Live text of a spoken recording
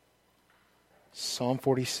Psalm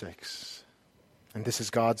 46, and this is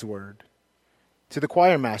God's word. To the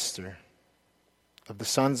choir master of the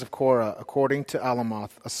sons of Korah, according to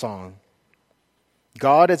Alamoth, a song.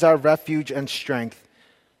 God is our refuge and strength,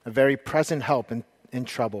 a very present help in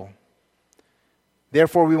trouble.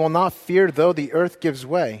 Therefore we will not fear though the earth gives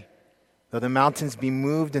way, though the mountains be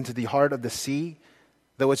moved into the heart of the sea,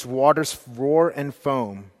 though its waters roar and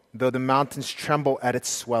foam, though the mountains tremble at its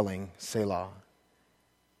swelling. Selah.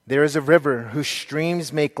 There is a river whose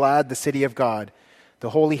streams make glad the city of God, the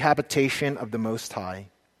holy habitation of the Most High.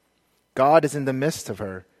 God is in the midst of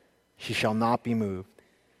her. She shall not be moved.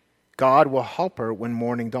 God will help her when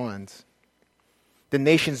morning dawns. The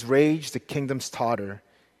nations rage, the kingdoms totter.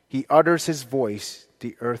 He utters his voice,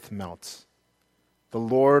 the earth melts. The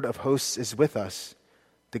Lord of hosts is with us.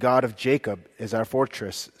 The God of Jacob is our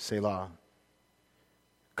fortress. Selah.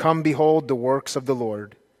 Come, behold the works of the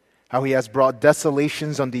Lord, how he has brought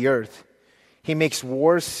desolations on the earth. He makes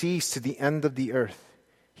wars cease to the end of the earth.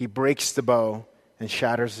 He breaks the bow and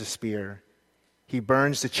shatters the spear. He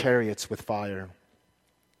burns the chariots with fire.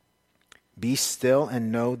 Be still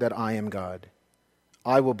and know that I am God.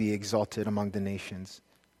 I will be exalted among the nations.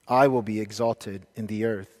 I will be exalted in the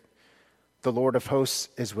earth. The Lord of hosts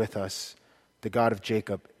is with us. The God of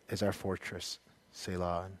Jacob is our fortress.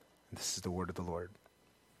 Selah. And this is the word of the Lord.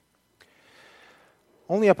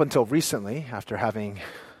 Only up until recently, after having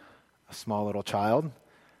a small little child,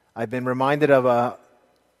 I've been reminded of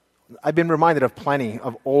plenty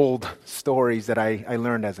of old stories that I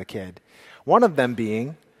learned as a kid. One of them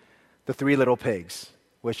being the Three Little Pigs,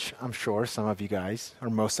 which I'm sure some of you guys, or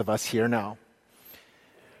most of us here know.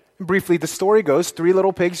 Briefly, the story goes, three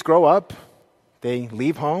little pigs grow up, they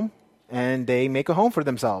leave home, and they make a home for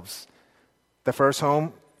themselves. The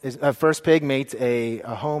first pig makes a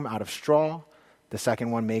home out of straw. The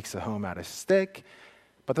second one makes a home out of stick.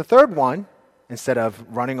 But the third one, instead of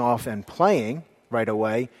running off and playing right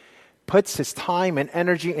away, puts his time and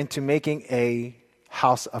energy into making a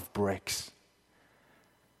house of bricks.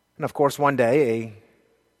 And of course, one day,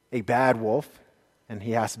 a bad wolf, and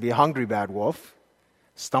he has to be a hungry bad wolf,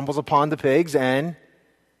 stumbles upon the pigs and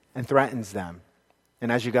threatens them.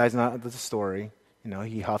 And as you guys know the story,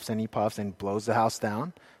 he huffs and he puffs and blows the house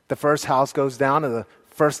down. The first house goes down, and the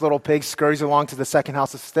first little pig scurries along to the second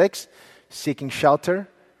house of sticks, seeking shelter.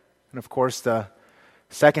 And of course, the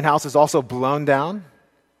second house is also blown down.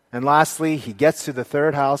 And lastly, he gets to the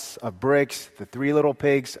third house of bricks. The three little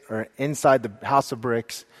pigs are inside the house of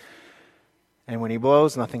bricks. And when he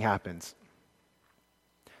blows, nothing happens.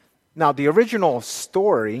 Now, the original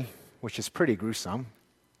story, which is pretty gruesome,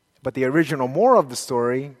 but the original moral of the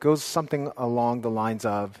story goes something along the lines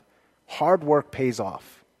of, hard work pays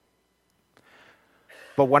off.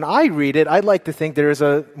 But when I read it, I like to think there is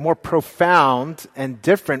a more profound and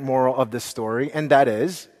different moral of the story, and that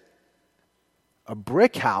is, a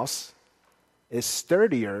brick house is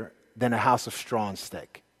sturdier than a house of straw and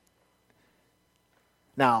stick.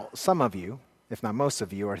 Now, some of you, if not most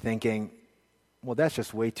of you, are thinking, well, that's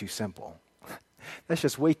just way too simple. That's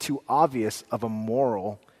just way too obvious of a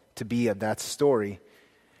moral to be of that story.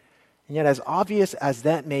 And yet, as obvious as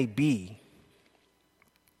that may be,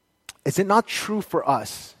 is it not true for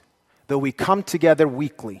us, though we come together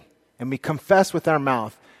weekly and we confess with our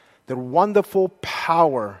mouth the wonderful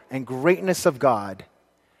power and greatness of God,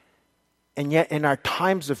 and yet in our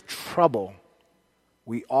times of trouble,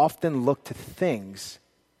 we often look to things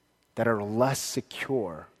that are less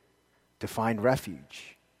secure to find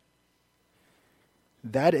refuge?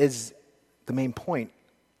 That is the main point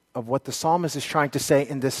of what the psalmist is trying to say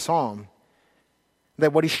in this psalm.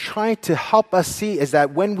 That what he's trying to help us see is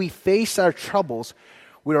that when we face our troubles,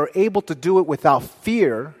 we are able to do it without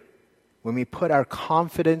fear when we put our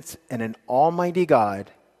confidence in an almighty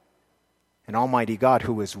God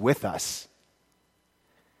who is with us.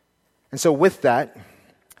 And so with that,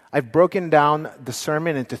 I've broken down the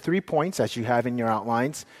sermon into 3 points, as you have in your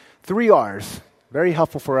outlines. 3 R's, very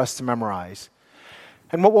helpful for us to memorize.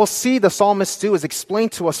 And what we'll see the psalmist do is explain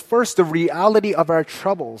to us first the reality of our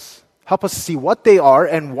troubles. Help us see what they are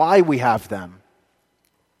and why we have them.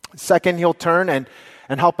 Second, he'll turn and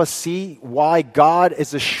help us see why God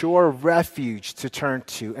is a sure refuge to turn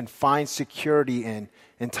to and find security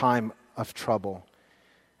in time of trouble.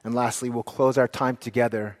 And lastly, we'll close our time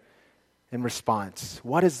together in response.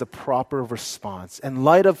 What is the proper response? In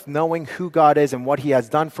light of knowing who God is and what he has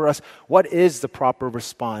done for us, what is the proper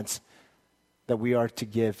response that we are to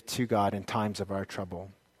give to God in times of our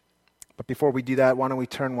trouble? But before we do that, why don't we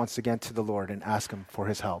turn once again to the Lord and ask him for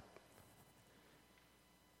his help.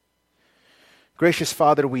 Gracious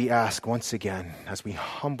Father, we ask once again, as we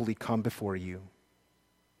humbly come before you,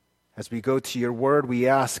 As we go to your word, we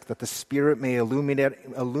ask that the Spirit may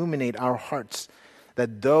illuminate our hearts,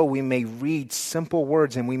 that though we may read simple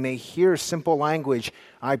words and we may hear simple language,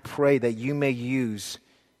 I pray that you may use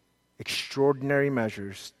extraordinary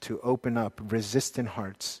measures to open up resistant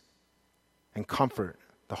hearts and comfort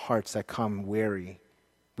the hearts that come weary.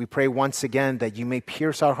 We pray once again that you may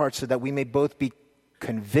pierce our hearts so that we may both be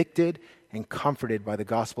convicted and comforted by the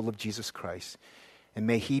gospel of Jesus Christ. And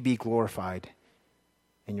may he be glorified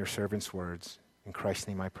in your servant's words. In Christ's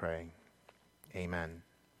name I pray. Amen.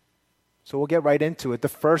 So we'll get right into it. The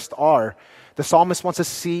first R, the psalmist wants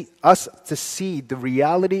us to see the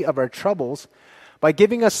reality of our troubles by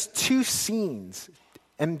giving us two scenes.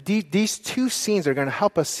 And these two scenes are going to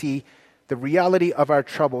help us see the reality of our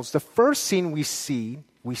troubles. The first scene we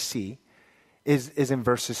see is in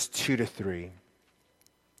verses 2 to 3.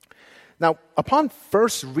 Now, upon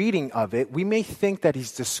first reading of it, we may think that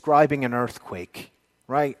he's describing an earthquake,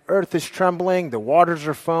 right? Earth is trembling, the waters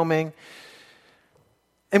are foaming.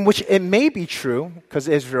 And which it may be true, because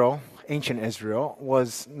ancient Israel,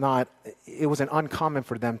 it wasn't uncommon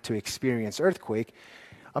for them to experience earthquake.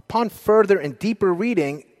 Upon further and deeper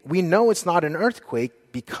reading, we know it's not an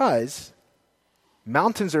earthquake because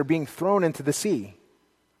mountains are being thrown into the sea.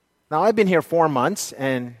 Now, I've been here 4 months,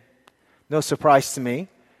 and no surprise to me,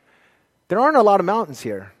 there aren't a lot of mountains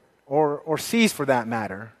here, or seas for that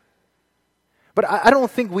matter. But I don't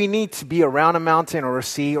think we need to be around a mountain or a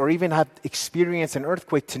sea or even have experienced an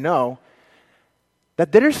earthquake to know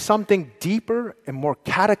that there is something deeper and more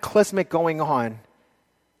cataclysmic going on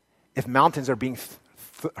if mountains are being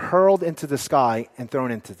hurled into the sky and thrown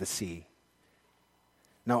into the sea.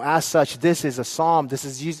 Now, as such, this is a psalm.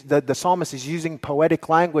 The psalmist is using poetic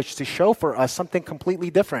language to show for us something completely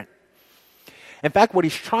different. In fact, what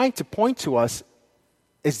he's trying to point to us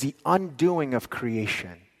is the undoing of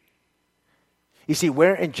creation. You see,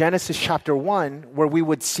 where in Genesis chapter 1, where we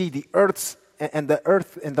would see the earth and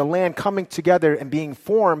the land coming together and being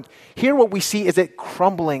formed, here what we see is it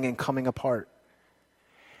crumbling and coming apart.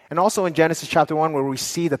 And also in Genesis chapter 1, where we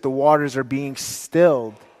see that the waters are being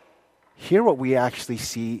stilled, here what we actually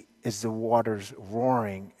see is the waters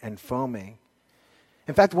roaring and foaming.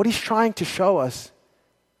 In fact, what he's trying to show us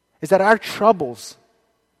is that our troubles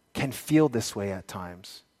can feel this way at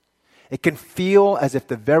times. It can feel as if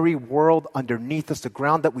the very world underneath us, the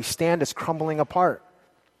ground that we stand, is crumbling apart.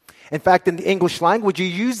 In fact, in the English language, you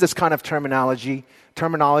use this kind of terminology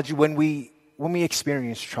when we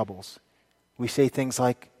experience troubles. We say things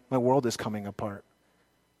like, my world is coming apart.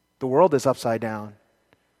 The world is upside down.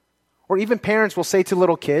 Or even parents will say to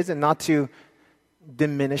little kids, and not to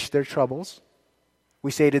diminish their troubles,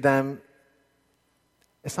 we say to them,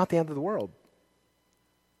 it's not the end of the world.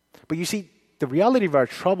 But you see, the reality of our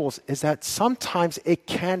troubles is that sometimes it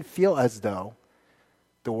can feel as though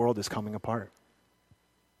the world is coming apart.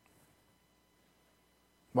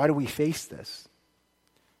 Why do we face this?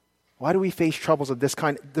 Why do we face troubles of this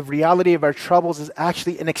kind? The reality of our troubles is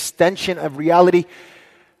actually an extension of reality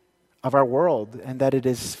of our world, and that it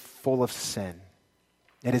is full of sin.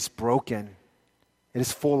 It is broken. It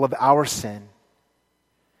is full of our sin.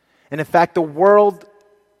 And in fact, the world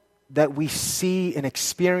that we see and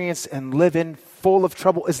experience and live in full of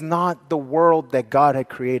trouble is not the world that God had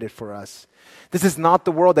created for us. This is not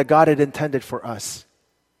the world that God had intended for us.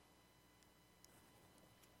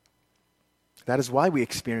 That is why we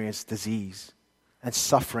experience disease and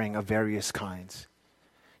suffering of various kinds.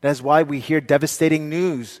 That is why we hear devastating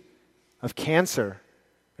news of cancer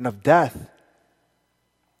and of death.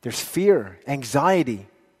 There's fear, anxiety.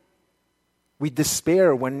 We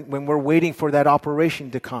despair when we're waiting for that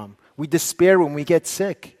operation to come. We despair when we get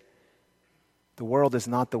sick. The world is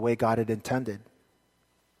not the way God had intended.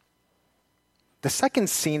 The second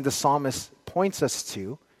scene the psalmist points us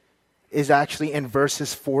to is actually in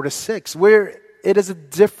verses 4 to 6, where it is a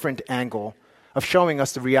different angle of showing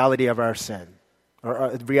us the reality of our sin,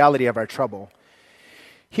 or the reality of our trouble.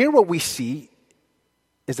 Here what we see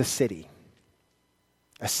is a city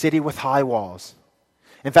with high walls.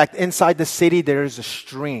 In fact, inside the city there is a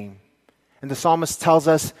stream. And the psalmist tells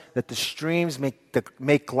us that the streams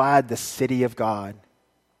make glad the city of God.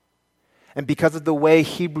 And because of the way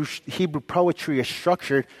Hebrew poetry is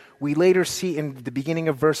structured, we later see in the beginning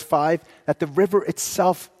of verse 5 that the river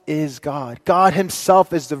itself is God. God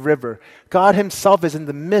himself is the river. God himself is in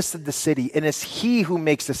the midst of the city, and it's he who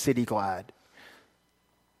makes the city glad.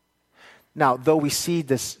 Now, though we see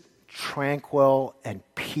this tranquil and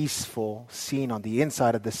peaceful scene on the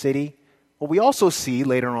inside of the city, what we also see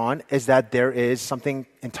later on is that there is something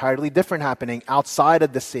entirely different happening outside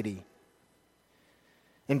of the city.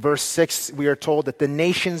 In verse 6, we are told that the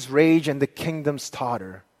nations rage and the kingdoms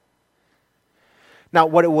totter. Now,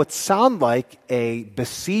 what it would sound like a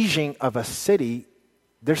besieging of a city,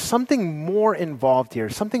 there's something more involved here.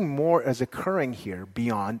 Something more is occurring here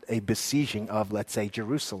beyond a besieging of, let's say,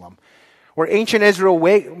 Jerusalem, where ancient Israel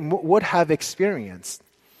would have experienced.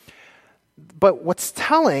 But what's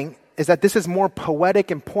telling is that this is more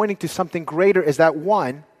poetic and pointing to something greater, is that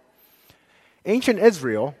one, ancient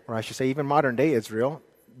Israel, or I should say even modern day Israel,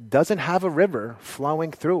 doesn't have a river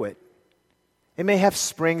flowing through it. It may have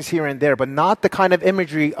springs here and there, but not the kind of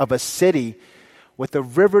imagery of a city with a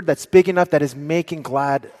river that's big enough that is making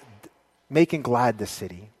glad the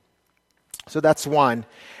city. So that's one.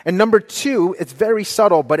 And number two, it's very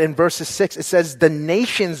subtle, but in verses 6, it says, the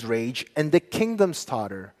nations rage and the kingdoms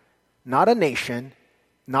totter. Not a nation,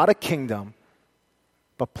 not a kingdom,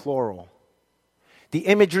 but plural. The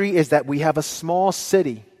imagery is that we have a small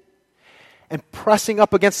city, and pressing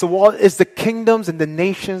up against the wall is the kingdoms and the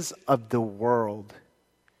nations of the world.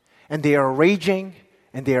 And they are raging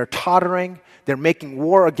and they are tottering. They're making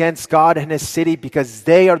war against God and His city because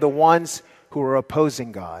they are the ones who are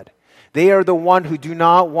opposing God. They are the ones who do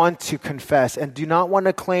not want to confess and do not want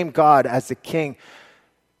to claim God as the king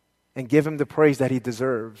and give Him the praise that He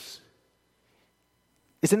deserves.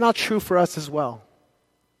 Is it not true for us as well?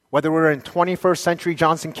 Whether we're in 21st century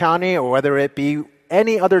Johnson County or whether it be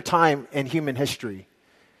any other time in human history,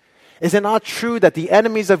 is it not true that the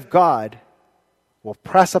enemies of God will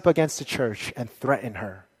press up against the church and threaten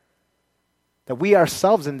her? That we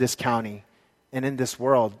ourselves in this county and in this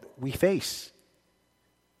world, we face.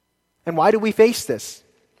 And why do we face this?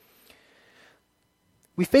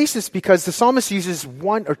 We face this because the psalmist uses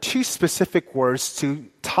one or two specific words to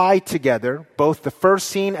tie together both the first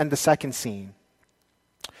scene and the second scene.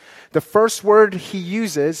 The first word he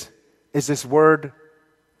uses is this word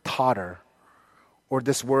totter, or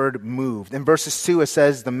this word moved. In verses 2 it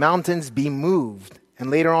says, the mountains be moved. And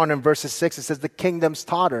later on in verses 6 it says, the kingdoms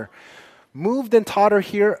totter. Moved and totter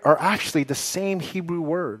here are actually the same Hebrew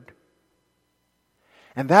word.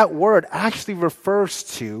 And that word actually refers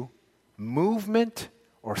to movement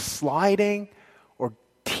or sliding or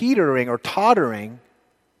teetering or tottering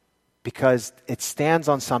because it stands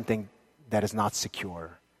on something that is not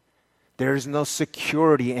secure. There is no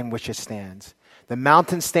security in which it stands. The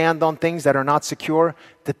mountains stand on things that are not secure.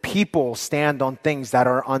 The people stand on things that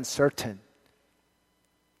are uncertain.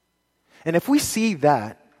 And if we see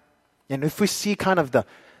that, and if we see kind of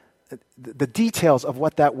the details of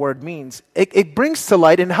what that word means, it brings to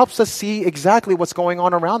light and helps us see exactly what's going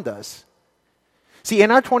on around us. See,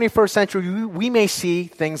 in our 21st century, we may see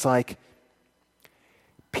things like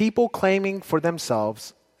people claiming for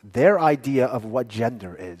themselves their idea of what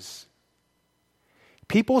gender is.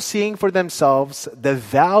 People seeing for themselves the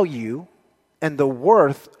value and the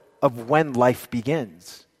worth of when life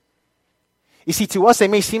begins. You see, to us, they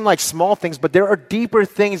may seem like small things, but there are deeper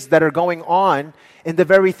things that are going on in the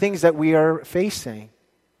very things that we are facing.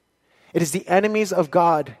 It is the enemies of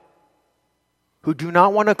God who do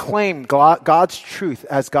not want to claim God's truth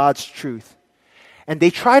as God's truth. And they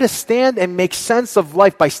try to stand and make sense of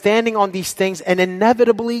life by standing on these things, and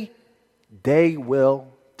inevitably, they will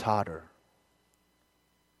totter.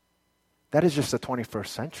 That is just the 21st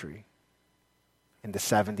century. In the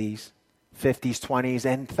 70s, 50s, 20s,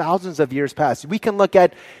 and thousands of years past. We can look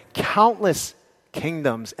at countless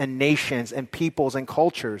kingdoms and nations and peoples and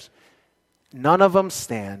cultures. None of them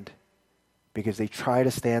stand because they try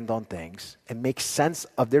to stand on things and make sense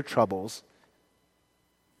of their troubles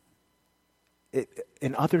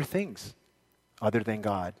in other things other than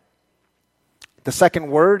God. The second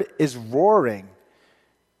word is roaring.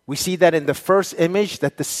 We see that in the first image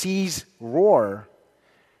that the seas roar.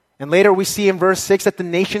 And later we see in verse 6 that the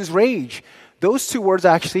nations rage. Those two words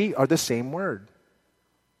actually are the same word.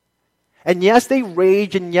 And yes, they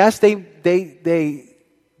rage, and yes, they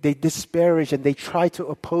disparage, and they try to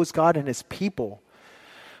oppose God and His people.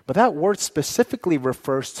 But that word specifically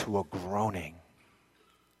refers to a groaning,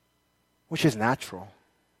 which is natural.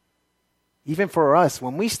 Even for us,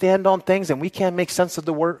 when we stand on things and we can't make sense of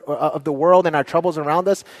the world and our troubles around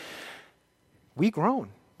us, we groan.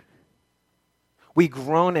 We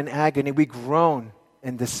groan in agony. We groan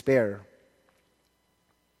in despair.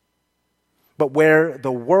 But where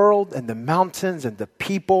the world and the mountains and the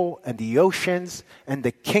people and the oceans and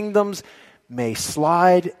the kingdoms may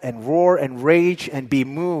slide and roar and rage and be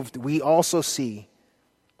moved, we also see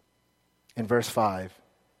in verse 5,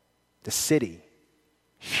 the city,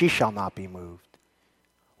 she shall not be moved.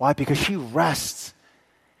 Why? Because she rests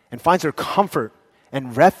and finds her comfort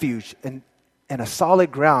and refuge and a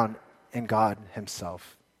solid ground in God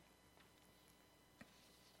Himself.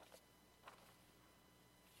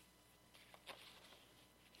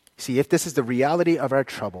 See, if this is the reality of our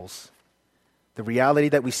troubles, the reality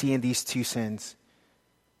that we see in these two sins,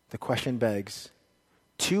 the question begs,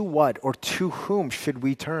 to what or to whom should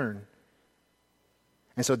we turn?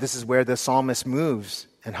 And so this is where the psalmist moves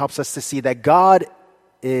and helps us to see that God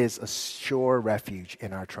is a sure refuge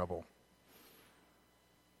in our trouble.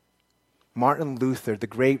 Martin Luther, the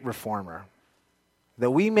great reformer,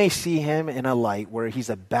 though we may see him in a light where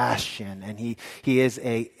he's a bastion and he is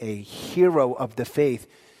a hero of the faith,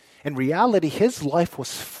 in reality, his life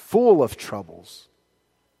was full of troubles.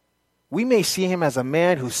 We may see him as a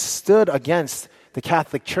man who stood against the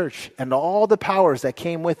Catholic Church and all the powers that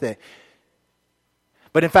came with it.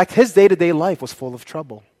 But in fact, his day-to-day life was full of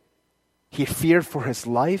trouble. He feared for his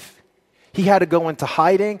life. He had to go into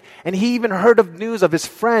hiding. And he even heard of news of his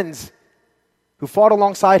friends who fought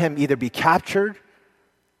alongside him either be captured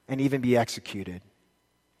and even be executed.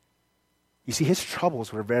 You see, his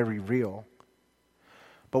troubles were very real.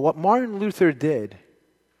 But what Martin Luther did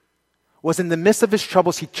was in the midst of his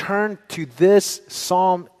troubles, he turned to this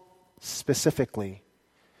psalm specifically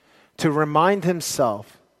to remind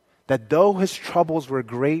himself that though his troubles were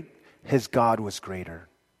great, his God was greater.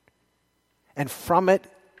 And from it,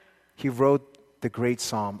 he wrote the great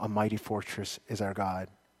psalm, "A mighty fortress is our God."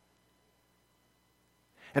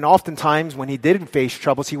 And oftentimes, when he did face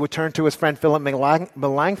troubles, he would turn to his friend Philip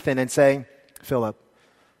Melanchthon and say, "Philip,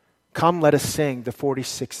 come, let us sing the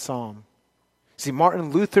 46th Psalm." See,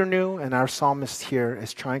 Martin Luther knew, and our psalmist here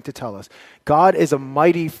is trying to tell us, God is a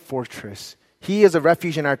mighty fortress. He is a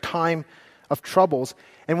refuge in our time of troubles.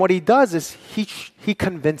 And what he does is he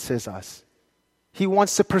convinces us. He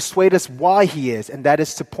wants to persuade us why he is, and that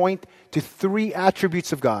is to point to three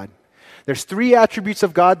attributes of God. There's three attributes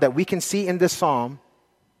of God that we can see in this psalm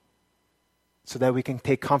so that we can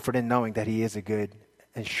take comfort in knowing that he is a good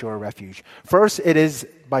and sure refuge. First, it is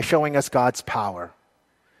by showing us God's power.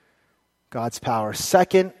 God's power.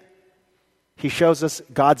 Second, he shows us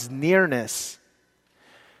God's nearness.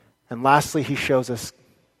 And lastly, he shows us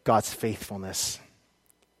God's faithfulness.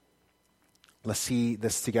 Let's see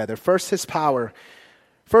this together. First, his power.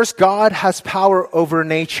 First, God has power over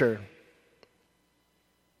nature.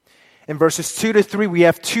 In verses 2 to 3, we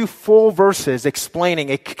have two full verses explaining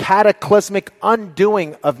a cataclysmic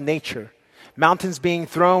undoing of nature. Mountains being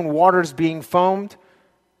thrown, waters being foamed.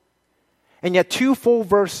 And yet two full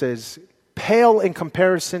verses pale in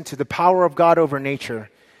comparison to the power of God over nature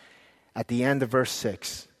at the end of verse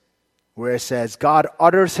 6, where it says, God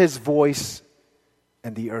utters his voice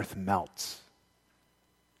and the earth melts.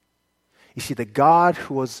 You see, the God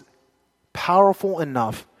who was powerful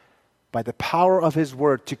enough by the power of his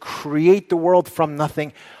word to create the world from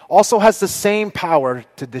nothing also has the same power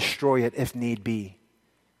to destroy it if need be.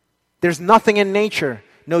 There's nothing in nature,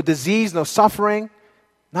 no disease, no suffering,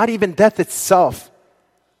 not even death itself,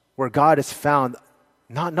 where God is found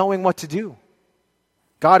not knowing what to do.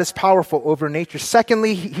 God is powerful over nature.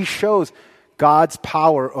 Secondly, he shows God's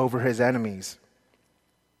power over his enemies.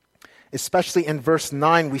 Especially in verse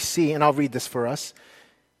 9 we see, and I'll read this for us.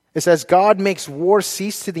 It says, God makes war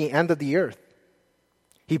cease to the end of the earth.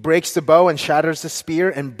 He breaks the bow and shatters the spear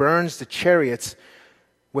and burns the chariots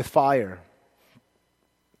with fire.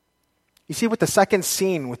 You see, with the second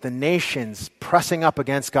scene, with the nations pressing up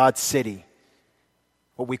against God's city,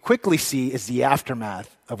 what we quickly see is the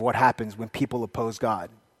aftermath of what happens when people oppose God.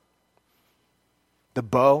 The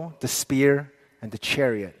bow, the spear, and the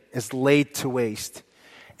chariot is laid to waste.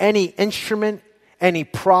 Any instrument, any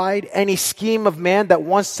pride, any scheme of man that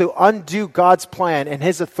wants to undo God's plan and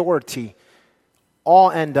his authority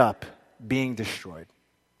all end up being destroyed.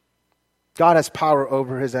 God has power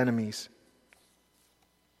over his enemies.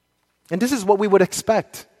 And this is what we would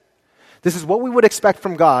expect. This is what we would expect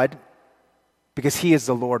from God because he is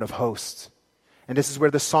the Lord of hosts. And this is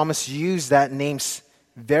where the psalmist used that name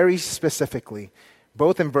very specifically.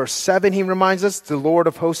 Both in verse 7, he reminds us, the Lord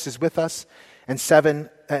of hosts is with us. And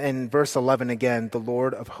in verse 11 again, the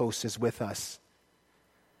Lord of hosts is with us.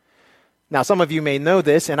 Now, some of you may know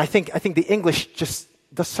this, and I think the English just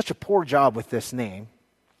does such a poor job with this name.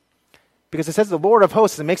 Because it says the Lord of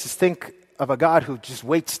hosts, it makes us think of a God who just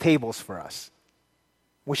waits tables for us,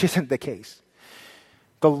 which isn't the case.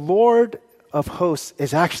 The Lord of hosts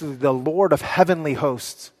is actually the Lord of heavenly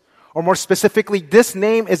hosts. Or more specifically, this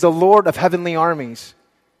name is the Lord of heavenly armies.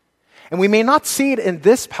 And we may not see it in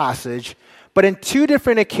this passage, but in two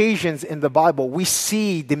different occasions in the Bible, we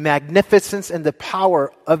see the magnificence and the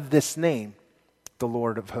power of this name, the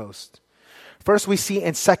Lord of hosts. First, we see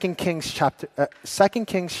in 2 Kings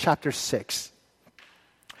chapter 6,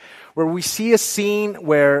 where we see a scene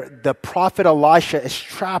where the prophet Elisha is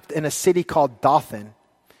trapped in a city called Dothan.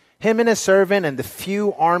 Him and his servant and the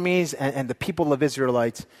few armies and the people of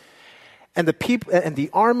Israelites and the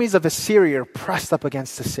armies of Assyria pressed up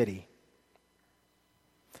against the city.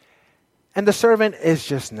 And the servant is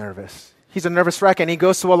just nervous. He's a nervous wreck, and he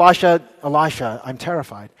goes to Elisha, "Elisha, I'm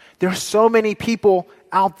terrified. There are so many people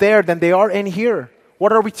out there than they are in here.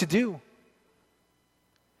 What are we to do?"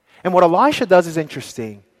 And what Elisha does is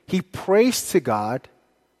interesting. He prays to God,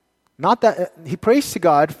 he prays to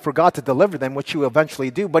God for God to deliver them, which he will eventually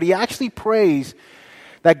do, but he actually prays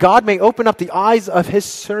that God may open up the eyes of his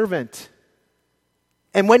servant.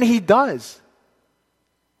 And when he does,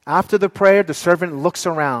 after the prayer, the servant looks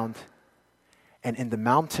around, and in the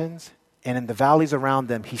mountains and in the valleys around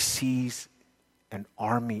them, he sees an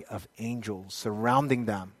army of angels surrounding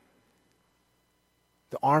them.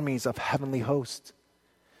 The armies of heavenly hosts.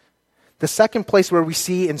 The second place where we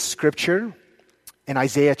see in Scripture, in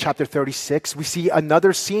Isaiah chapter 36, we see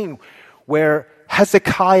another scene where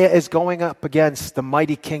Hezekiah is going up against the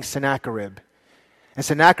mighty king Sennacherib. And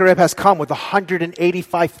Sennacherib has come with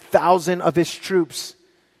 185,000 of his troops.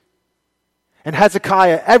 And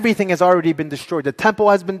Hezekiah, everything has already been destroyed. The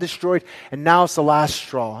temple has been destroyed, and now it's the last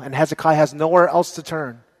straw. And Hezekiah has nowhere else to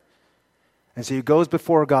turn. And so he goes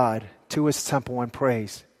before God to his temple and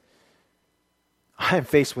prays, "I am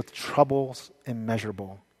faced with troubles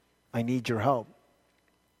immeasurable. I need your help."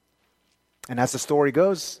 And as the story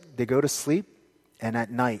goes, they go to sleep, and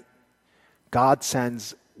at night, God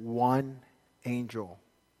sends one angel.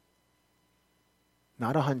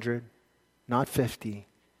 Not 100, not 50.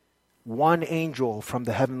 One angel from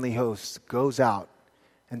the heavenly hosts goes out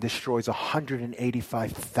and destroys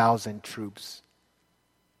 185,000 troops.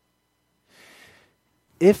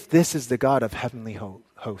 If this is the God of heavenly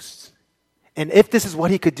hosts, and if this is what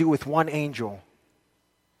he could do with one angel,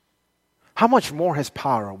 how much more his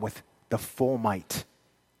power with the full might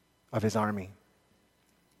of his army?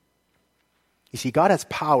 You see, God has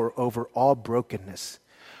power over all brokenness,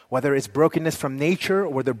 whether it's brokenness from nature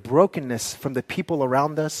or the brokenness from the people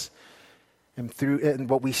around us and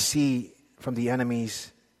what we see from the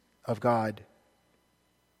enemies of God.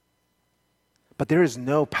 But there is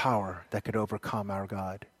no power that could overcome our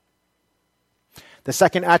God. The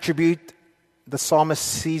second attribute the psalmist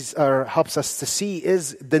sees or helps us to see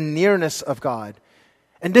is the nearness of God.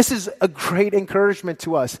 And this is a great encouragement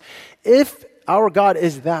to us. If our God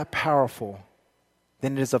is that powerful,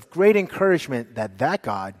 then it is of great encouragement that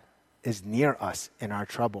God is near us in our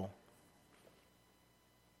trouble.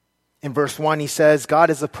 In verse 1, he says, God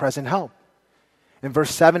is a present help. In verse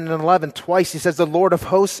 7 and 11, twice he says, the Lord of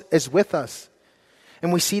hosts is with us.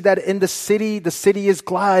 And we see that in the city is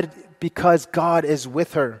glad because God is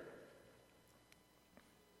with her.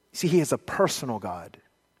 See, he is a personal God.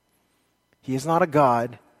 He is not a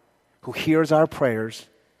God who hears our prayers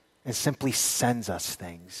and simply sends us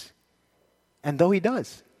things. And though he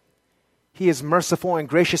does, he is merciful and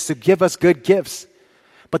gracious to give us good gifts.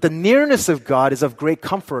 But the nearness of God is of great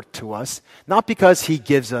comfort to us, not because he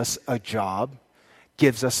gives us a job,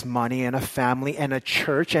 gives us money and a family and a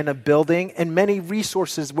church and a building and many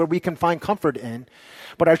resources where we can find comfort in,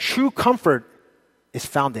 but our true comfort is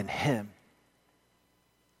found in him.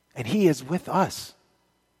 And he is with us.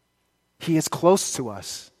 He is close to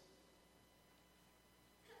us.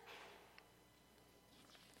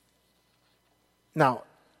 Now,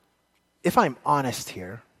 if I'm honest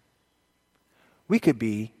here, we could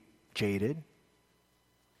be jaded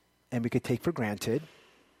and we could take for granted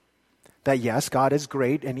that yes, God is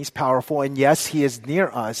great and he's powerful and yes, he is near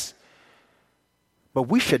us, but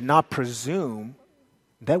we should not presume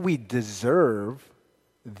that we deserve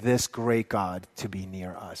this great God to be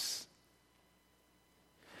near us.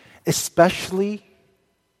 Especially,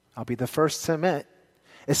 I'll be the first to admit,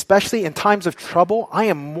 especially in times of trouble, I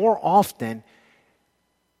am more often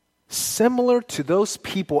similar to those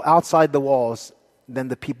people outside the walls than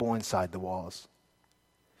the people inside the walls.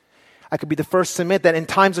 I could be the first to admit that in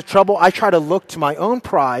times of trouble, I try to look to my own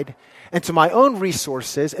pride and to my own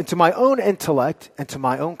resources and to my own intellect and to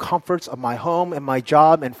my own comforts of my home and my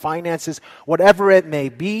job and finances, whatever it may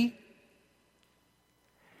be,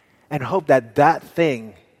 and hope that that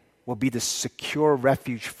thing will be the secure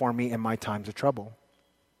refuge for me in my times of trouble.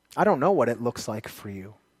 I don't know what it looks like for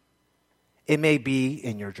you. It may be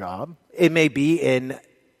in your job. It may be in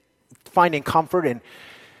finding comfort in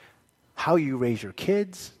how you raise your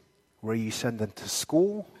kids, where you send them to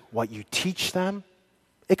school, what you teach them.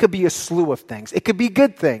 It could be a slew of things. It could be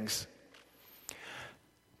good things.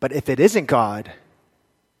 But if it isn't God,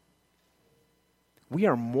 we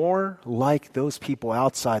are more like those people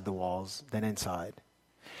outside the walls than inside.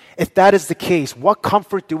 If that is the case, what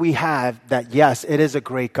comfort do we have that, yes, it is a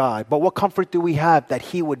great God, but what comfort do we have that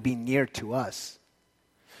He would be near to us?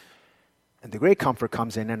 And the great comfort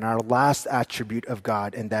comes in our last attribute of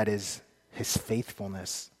God, and that is His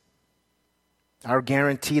faithfulness. Our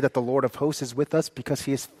guarantee that the Lord of hosts is with us because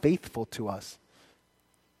He is faithful to us.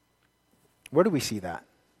 Where do we see that?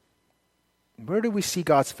 Where do we see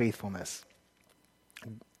God's faithfulness?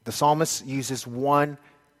 The psalmist uses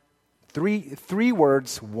three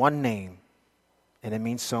words, one name, and it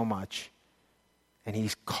means so much. And he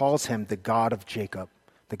calls Him the God of Jacob.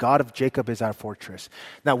 The God of Jacob is our fortress.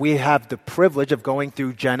 Now, we have the privilege of going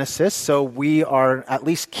through Genesis, so we are at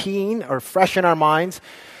least keen or fresh in our minds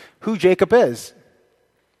who Jacob is.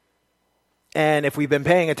 And if we've been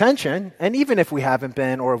paying attention, and even if we haven't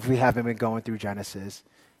been, or if we haven't been going through Genesis,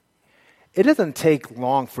 it doesn't take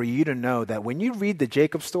long for you to know that when you read the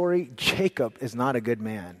Jacob story, Jacob is not a good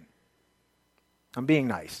man. I'm being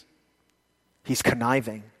nice. He's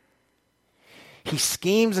conniving. He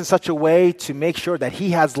schemes in such a way to make sure that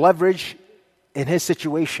he has leverage in his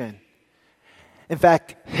situation. In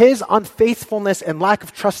fact, his unfaithfulness and lack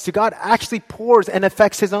of trust to God actually pours and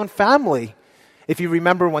affects his own family. If you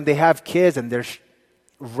remember when they have kids and they're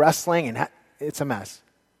wrestling, and it's a mess.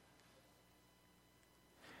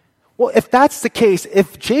 Well, if that's the case,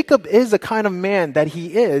 if Jacob is the kind of man that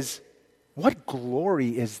he is, what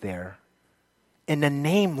glory is there in a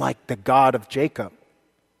name like the God of Jacob?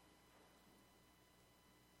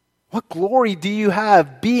 What glory do you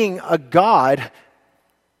have being a God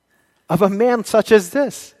of a man such as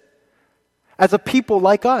this, as a people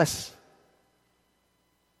like us?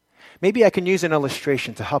 Maybe I can use an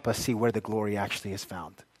illustration to help us see where the glory actually is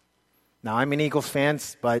found. Now, I'm an Eagles fan,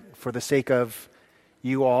 but for the sake of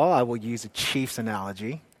you all, I will use a Chiefs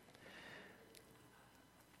analogy.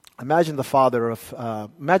 Imagine two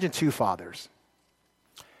fathers.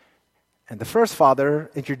 And the first father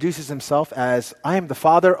introduces himself as, I am the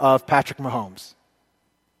father of Patrick Mahomes.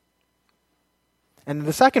 And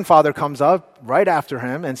the second father comes up right after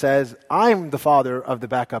him and says, I'm the father of the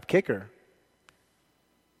backup kicker.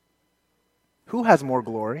 Who has more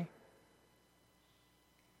glory?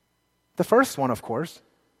 The first one, of course.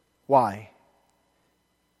 Why?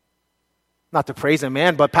 Not to praise a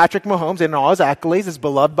man, but Patrick Mahomes, in all his accolades, is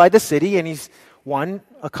beloved by the city, and he's won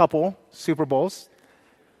a couple Super Bowls.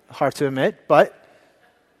 Hard to admit, but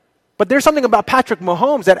there's something about Patrick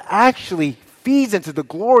Mahomes that actually feeds into the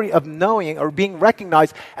glory of knowing or being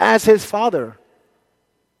recognized as his father.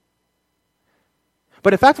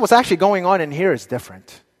 But in fact, what's actually going on in here is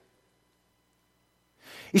different.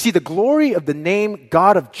 You see, the glory of the name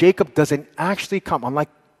God of Jacob doesn't actually come, unlike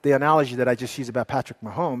the analogy that I just used about Patrick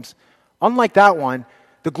Mahomes, unlike that one,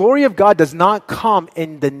 the glory of God does not come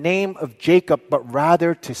in the name of Jacob, but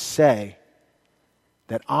rather to say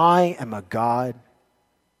that I am a God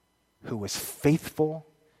who is faithful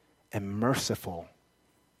and merciful,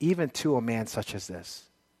 even to a man such as this.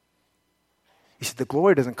 You see, the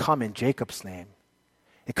glory doesn't come in Jacob's name.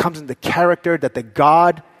 It comes in the character that the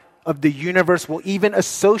God of the universe will even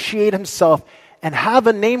associate himself and have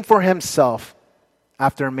a name for himself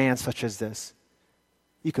after a man such as this.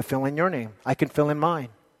 You could fill in your name. I can fill in mine.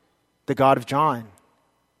 The God of John.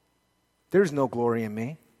 There's no glory in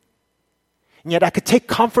me. And yet I could take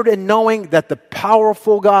comfort in knowing that the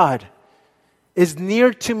powerful God is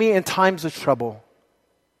near to me in times of trouble,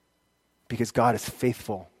 because God is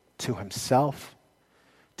faithful to himself,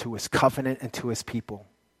 to his covenant, and to his people.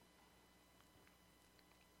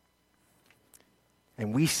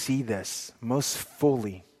 And we see this most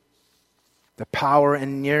fully, the power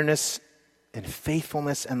and nearness and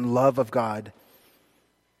faithfulness and love of God,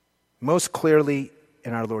 most clearly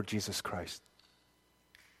in our Lord Jesus Christ.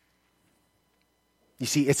 You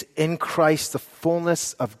see, it's in Christ the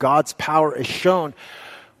fullness of God's power is shown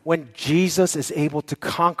when Jesus is able to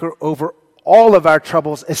conquer over all of our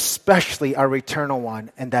troubles, especially our eternal one,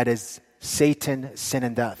 and that is Satan, sin,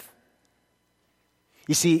 and death.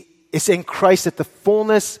 You see, it's in Christ that the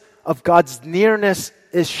fullness of God's nearness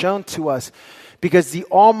is shown to us, because the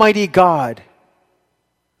Almighty God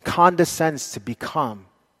condescends to become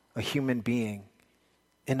a human being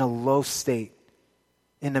in a low state,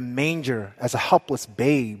 in a manger as a helpless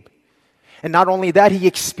babe. And not only that, he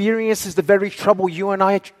experiences the very trouble you and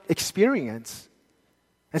I experience.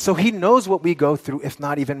 And so he knows what we go through, if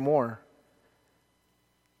not even more.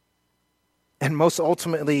 And most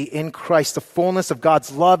ultimately, in Christ, the fullness of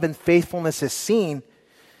God's love and faithfulness is seen.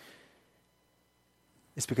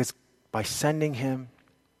 It's because by sending him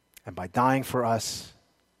and by dying for us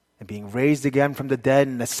and being raised again from the dead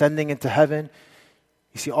and ascending into heaven,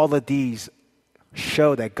 you see, all of these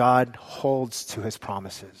show that God holds to his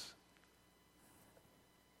promises.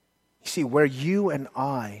 You see, where you and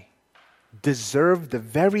I deserve the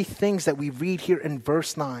very things that we read here in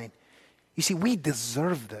verse 9, you see, we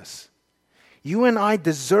deserve this. You and I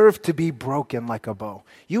deserve to be broken like a bow.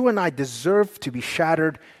 You and I deserve to be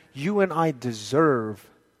shattered. You and I deserve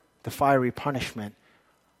the fiery punishment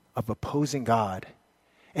of opposing God.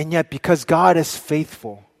 And yet, because God is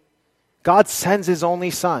faithful, God sends his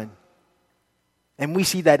only Son. And we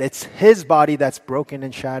see that it's his body that's broken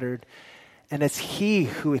and shattered. And it's he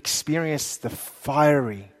who experienced the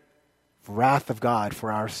fiery wrath of God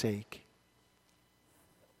for our sake.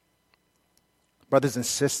 Brothers and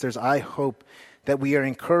sisters, I hope that we are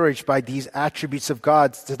encouraged by these attributes of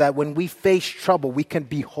God so that when we face trouble, we can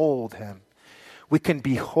behold him. We can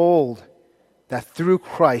behold that through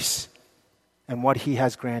Christ and what he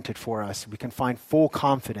has granted for us, we can find full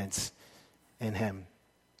confidence in him.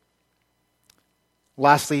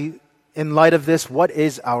 Lastly, in light of this, what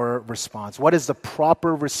is our response? What is the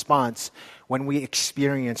proper response when we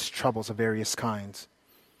experience troubles of various kinds?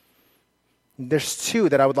 There's two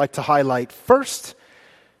that I would like to highlight. First,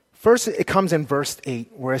 it comes in verse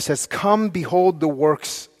 8, where it says, "Come, behold the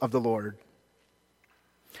works of the Lord."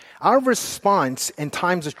 Our response in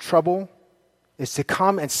times of trouble is to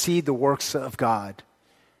come and see the works of God.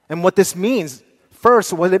 And what this means,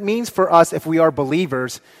 first, what it means for us if we are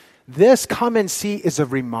believers, this come and see is a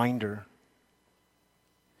reminder.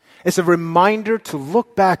 It's a reminder to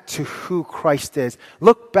look back to who Christ is.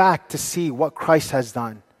 Look back to see what Christ has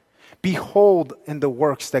done. Behold in the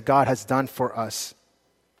works that God has done for us.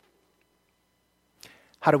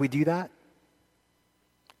 How do we do that?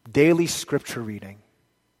 Daily scripture reading.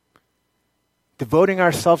 Devoting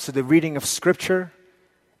ourselves to the reading of scripture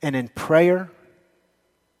and in prayer.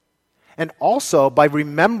 And also by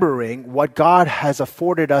remembering what God has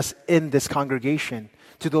afforded us in this congregation,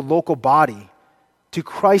 to the local body, to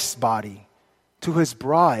Christ's body, to his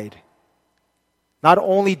bride. Not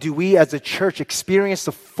only do we as a church experience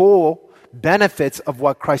the full benefits of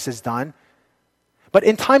what Christ has done, but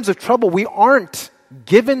in times of trouble, we aren't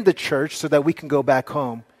given the church so that we can go back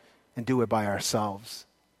home and do it by ourselves.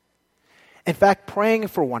 In fact, praying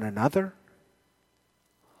for one another,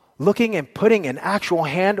 looking and putting an actual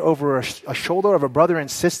hand over a shoulder of a brother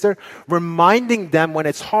and sister, reminding them when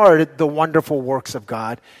it's hard the wonderful works of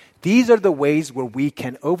God. These are the ways where we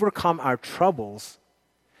can overcome our troubles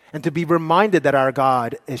and to be reminded that our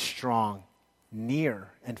God is strong,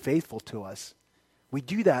 near, and faithful to us. We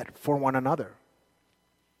do that for one another.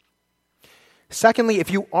 Secondly,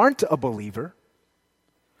 if you aren't a believer,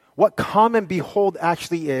 what come and behold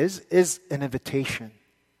actually is an invitation.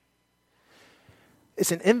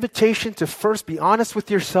 It's an invitation to first be honest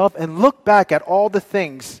with yourself and look back at all the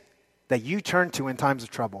things that you turn to in times of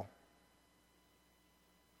trouble.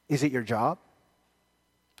 Is it your job?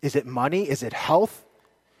 Is it money? Is it health?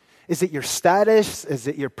 Is it your status? Is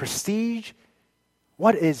it your prestige?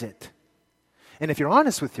 What is it? And if you're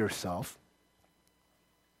honest with yourself,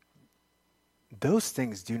 those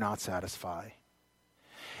things do not satisfy.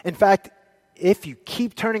 In fact, if you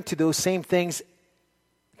keep turning to those same things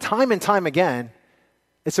time and time again,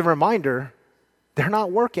 it's a reminder they're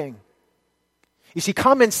not working. You see,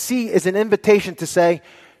 come and see is an invitation to say,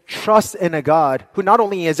 trust in a God who not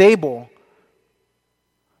only is able,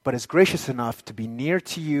 but is gracious enough to be near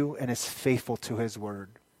to you and is faithful to his word.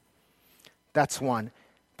 That's one.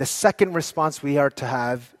 The second response we are to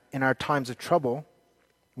have in our times of trouble,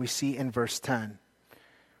 we see in verse 10,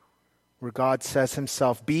 where God says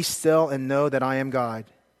himself, "Be still and know that I am God."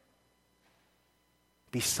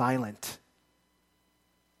 Be silent.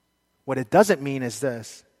 What it doesn't mean is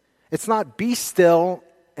this. It's not be still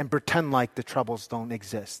and pretend like the troubles don't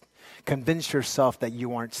exist. Convince yourself that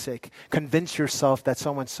you aren't sick. Convince yourself that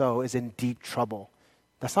so-and-so is in deep trouble.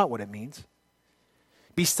 That's not what it means.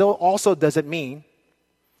 Be still also doesn't mean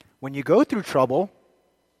when you go through trouble,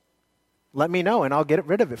 let me know and I'll get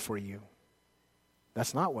rid of it for you.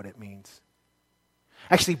 That's not what it means.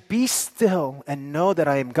 Actually, be still and know that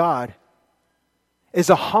I am God is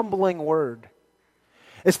a humbling word.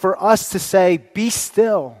 It's for us to say, be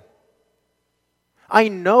still. I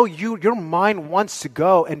know your mind wants to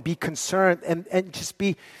go and be concerned and just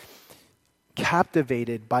be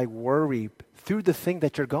captivated by worry through the thing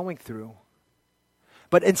that you're going through.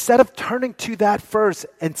 But instead of turning to that first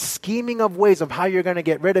and scheming of ways of how you're going to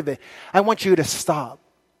get rid of it, I want you to stop.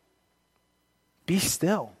 Be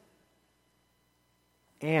still.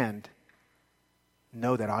 And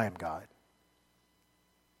know that I am God.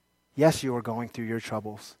 Yes, you are going through your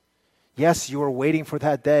troubles. Yes, you are waiting for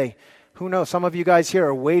that day. who knows, some of you guys here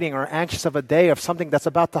are waiting or anxious of a day of something that's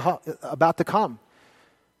about to come.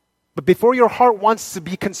 But before your heart wants to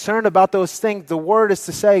be concerned about those things, the word is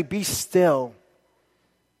to say, be still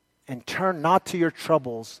and turn not to your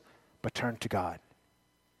troubles, but turn to God.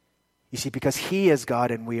 You see, because He is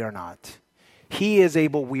God and we are not. He is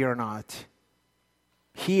able, we are not.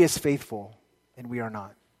 He is faithful and we are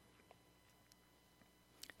not.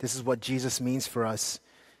 This is what Jesus means for us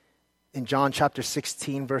in John chapter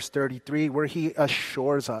 16, verse 33, where He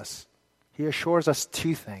assures us. He assures us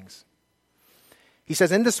two things. He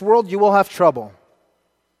says, in this world you will have trouble.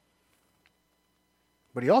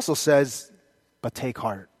 But He also says, but take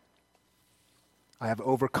heart. I have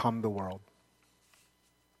overcome the world.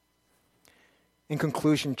 In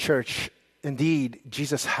conclusion, church, indeed,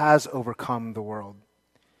 Jesus has overcome the world.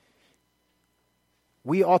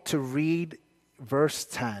 We ought to read verse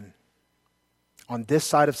 10. On this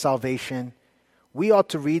side of salvation, we ought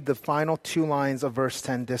to read the final two lines of verse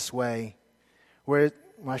 10 this way, where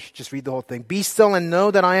I should just read the whole thing. Be still and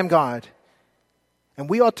know that I am God. And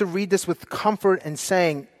we ought to read this with comfort and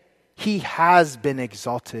saying, He has been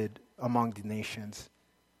exalted among the nations.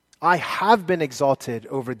 I have been exalted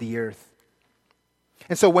over the earth.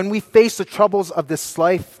 And so when we face the troubles of this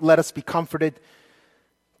life, let us be comforted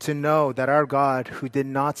to know that our God, who did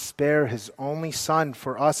not spare His only Son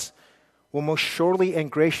for us, will most surely and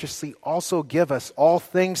graciously also give us all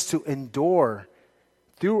things to endure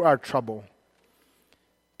through our trouble.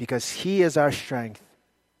 Because He is our strength.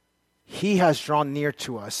 He has drawn near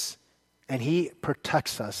to us, and He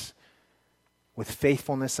protects us with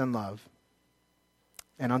faithfulness and love.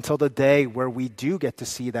 And until the day where we do get to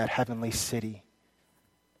see that heavenly city,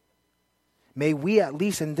 may we, at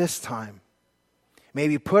least in this time, may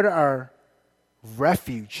we put our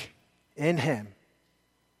refuge in Him,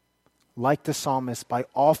 like the psalmist, by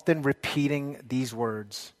often repeating these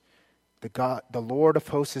words, the Lord of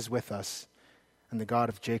hosts is with us, and the God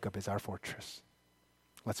of Jacob is our fortress.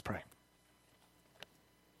 Let's pray.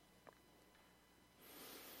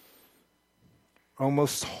 O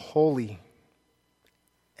most holy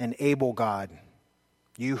and able God,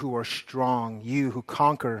 You who are strong, You who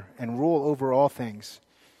conquer and rule over all things,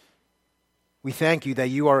 we thank You that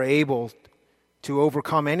You are able to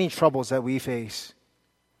overcome any troubles that we face.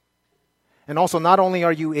 And also, not only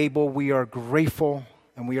are You able, we are grateful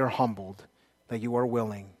and we are humbled that You are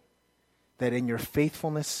willing, that in Your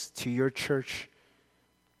faithfulness to Your church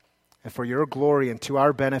and for Your glory and to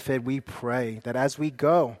our benefit, we pray that as we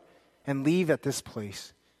go and leave at this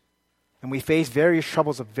place and we face various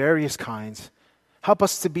troubles of various kinds, help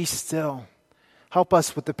us to be still. Help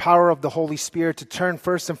us with the power of the Holy Spirit to turn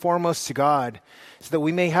first and foremost to God so that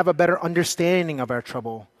we may have a better understanding of our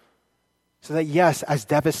trouble. So that, yes, as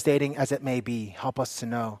devastating as it may be, help us to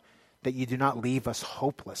know that You do not leave us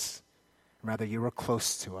hopeless. Rather, You are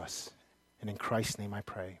close to us. And in Christ's name I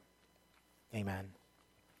pray. Amen.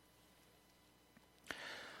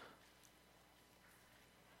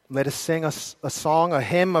 Let us sing a song, a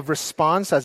hymn of response as